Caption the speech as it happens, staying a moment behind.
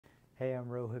Hey, I'm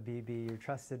Roh Habibi, your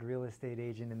trusted real estate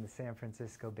agent in the San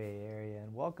Francisco Bay Area,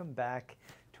 and welcome back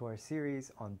to our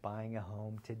series on buying a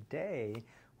home. Today,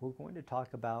 we're going to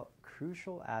talk about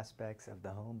crucial aspects of the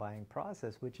home buying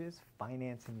process, which is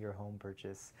financing your home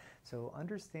purchase. So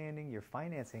understanding your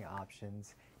financing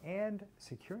options and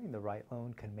securing the right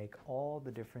loan can make all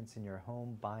the difference in your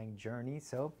home buying journey.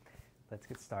 So let's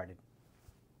get started.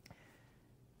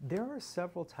 There are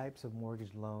several types of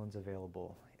mortgage loans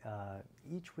available,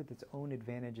 each with its own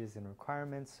advantages and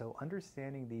requirements, so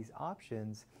understanding these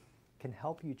options can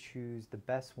help you choose the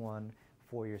best one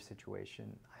for your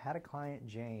situation. I had a client,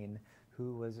 Jane,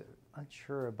 who was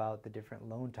unsure about the different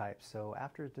loan types, so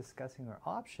after discussing her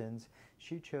options,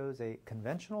 she chose a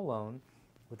conventional loan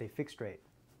with a fixed rate,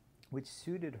 which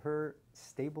suited her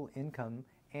stable income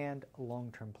and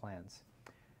long-term plans.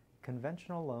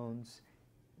 Conventional loans,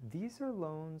 these are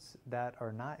loans that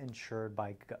are not insured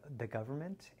by the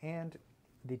government, and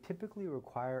they typically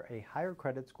require a higher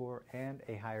credit score and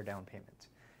a higher down payment.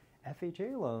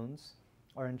 FHA loans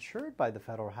are insured by the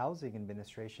Federal Housing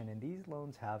Administration, and these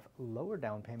loans have lower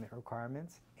down payment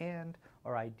requirements and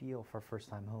are ideal for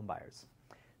first-time home buyers.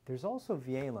 There's also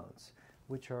VA loans,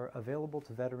 which are available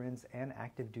to veterans and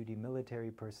active duty military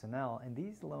personnel, and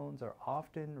these loans are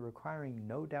often requiring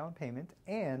no down payment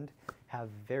and have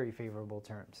very favorable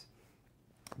terms.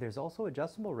 There's also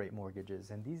adjustable rate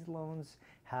mortgages, and these loans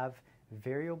have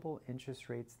variable interest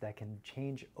rates that can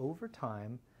change over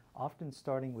time, often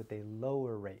starting with a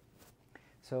lower rate.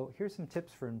 So here's some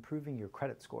tips for improving your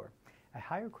credit score. A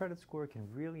higher credit score can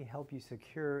really help you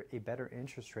secure a better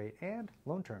interest rate and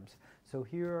loan terms. So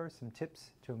here are some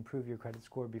tips to improve your credit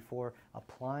score before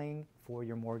applying for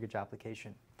your mortgage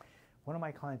application. One of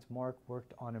my clients, Mark,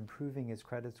 worked on improving his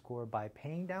credit score by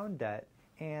paying down debt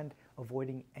and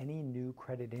avoiding any new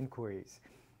credit inquiries.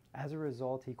 As a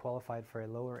result, he qualified for a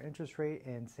lower interest rate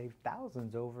and saved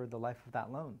thousands over the life of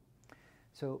that loan.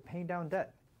 So paying down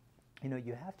debt.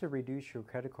 You have to reduce your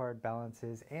credit card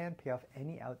balances and pay off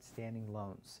any outstanding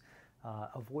loans.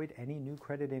 Avoid any new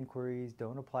credit inquiries.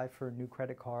 Don't apply for new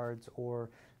credit cards or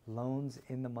loans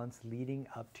in the months leading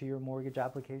up to your mortgage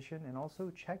application, and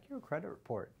also check your credit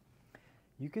report.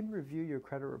 You can review your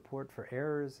credit report for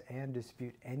errors and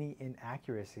dispute any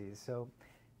inaccuracies. So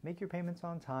make your payments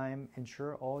on time,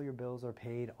 ensure all your bills are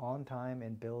paid on time,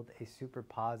 and build a super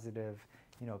positive,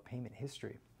 payment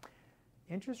history.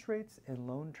 Interest rates and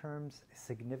loan terms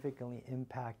significantly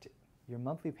impact your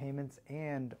monthly payments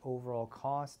and overall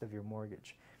cost of your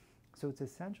mortgage. So it's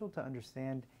essential to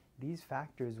understand these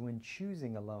factors when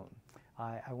choosing a loan.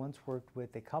 I once worked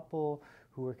with a couple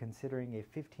who were considering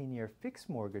a 15-year fixed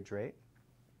mortgage rate,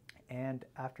 and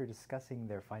after discussing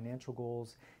their financial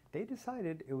goals, they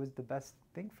decided it was the best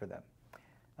thing for them,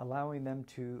 allowing them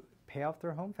to pay off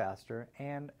their home faster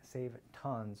and save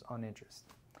tons on interest.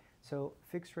 So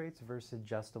fixed rates versus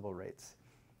adjustable rates.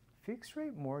 Fixed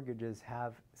rate mortgages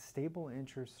have stable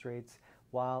interest rates,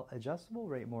 while adjustable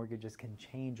rate mortgages can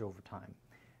change over time.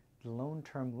 The loan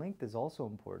term length is also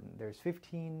important. There's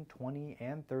 15, 20,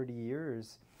 and 30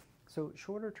 years. So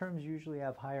shorter terms usually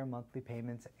have higher monthly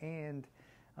payments and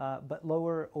but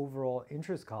lower overall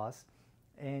interest costs.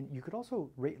 And you could also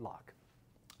rate lock.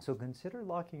 So consider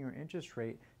locking your interest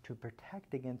rate to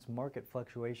protect against market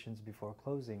fluctuations before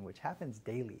closing, which happens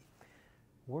daily.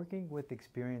 Working with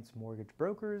experienced mortgage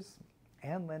brokers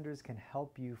and lenders can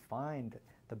help you find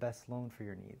the best loan for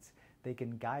your needs. They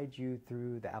can guide you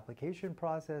through the application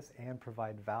process and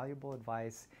provide valuable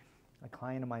advice. A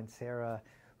client of mine, Sarah,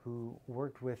 who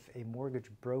worked with a mortgage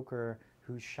broker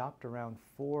who shopped around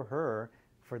for her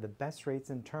for the best rates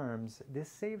and terms, this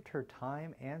saved her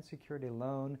time and secured a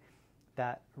loan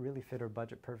that really fit her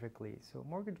budget perfectly. So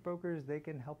mortgage brokers, they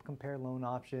can help compare loan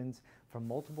options from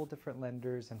multiple different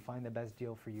lenders and find the best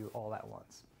deal for you all at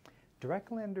once.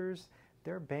 Direct lenders,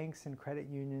 they're banks and credit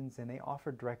unions, and they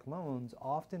offer direct loans,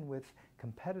 often with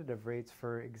competitive rates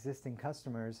for existing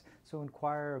customers. So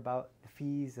inquire about the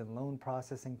fees and loan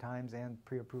processing times and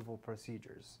pre-approval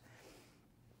procedures.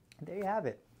 There you have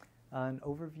it. An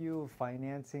overview of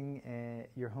financing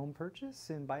your home purchase,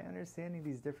 and by understanding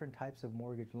these different types of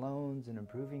mortgage loans and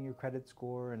improving your credit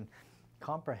score and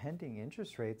comprehending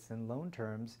interest rates and loan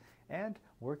terms and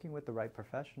working with the right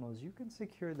professionals, you can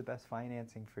secure the best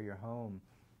financing for your home.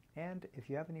 And if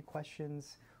you have any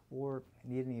questions or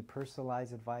need any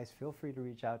personalized advice, feel free to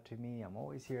reach out to me. I'm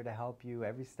always here to help you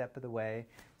every step of the way.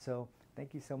 So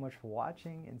thank you so much for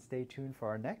watching, and stay tuned for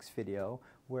our next video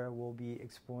where we'll be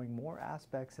exploring more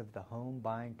aspects of the home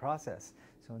buying process.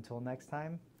 So until next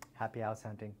time, happy house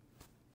hunting.